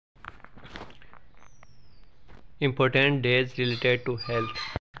Important days related to health.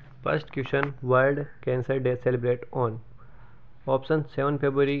 First question, World Cancer Day celebrate on. Option 7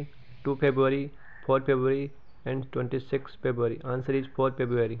 February, 2 February, 4 February and 26 February. Answer is 4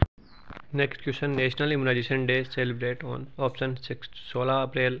 February. Next question, National Immunization Day celebrate on. Option 6 16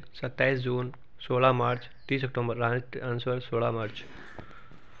 April, 27 June, 16 March, 30 October. Right answer 16 March.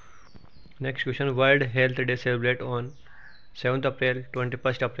 Next question, World Health Day celebrate on. 7th April,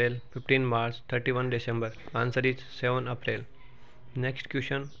 21st April, 15 March, 31 December. Answer is 7 April. Next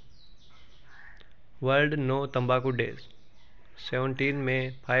question, World No Tobacco Days. 17 May,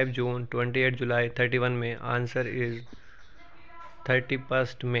 5 June, 28 July, 31 May. Answer is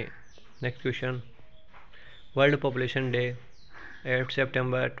 31st May. Next question, World Population Day. 8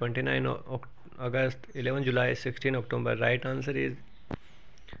 September, 29 August, 11 July, 16 October. Right answer is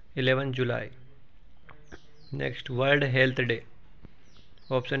 11 July. Next, World Health Day.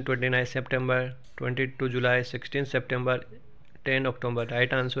 Option 29 September, 22 July, 16 September, 10 October.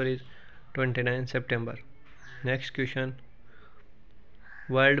 Right answer is 29 September. Next question,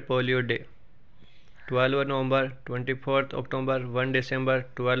 World Polio Day. 12 November, 24th October, 1 December,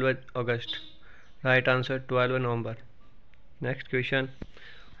 12 August. Right answer 12 November. Next question,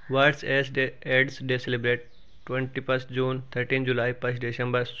 World AIDS Day celebrate 21st June, 13 July, 1st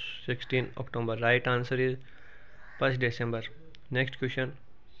December, 16 October. Right answer is 1st December. Next question,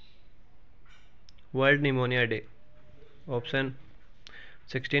 World Pneumonia Day. Option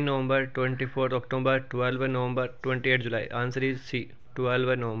 16 November, 24 October, 12 November, 28 July. Answer is C,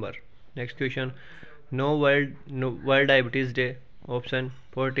 12 November. Next question, World Diabetes Day. Option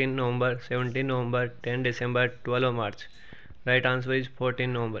 14 November, 17 November, 10 December, 12 March. Right answer is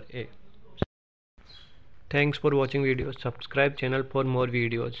 14 November A. Thanks for watching video. Subscribe channel for more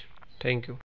videos. Thank you.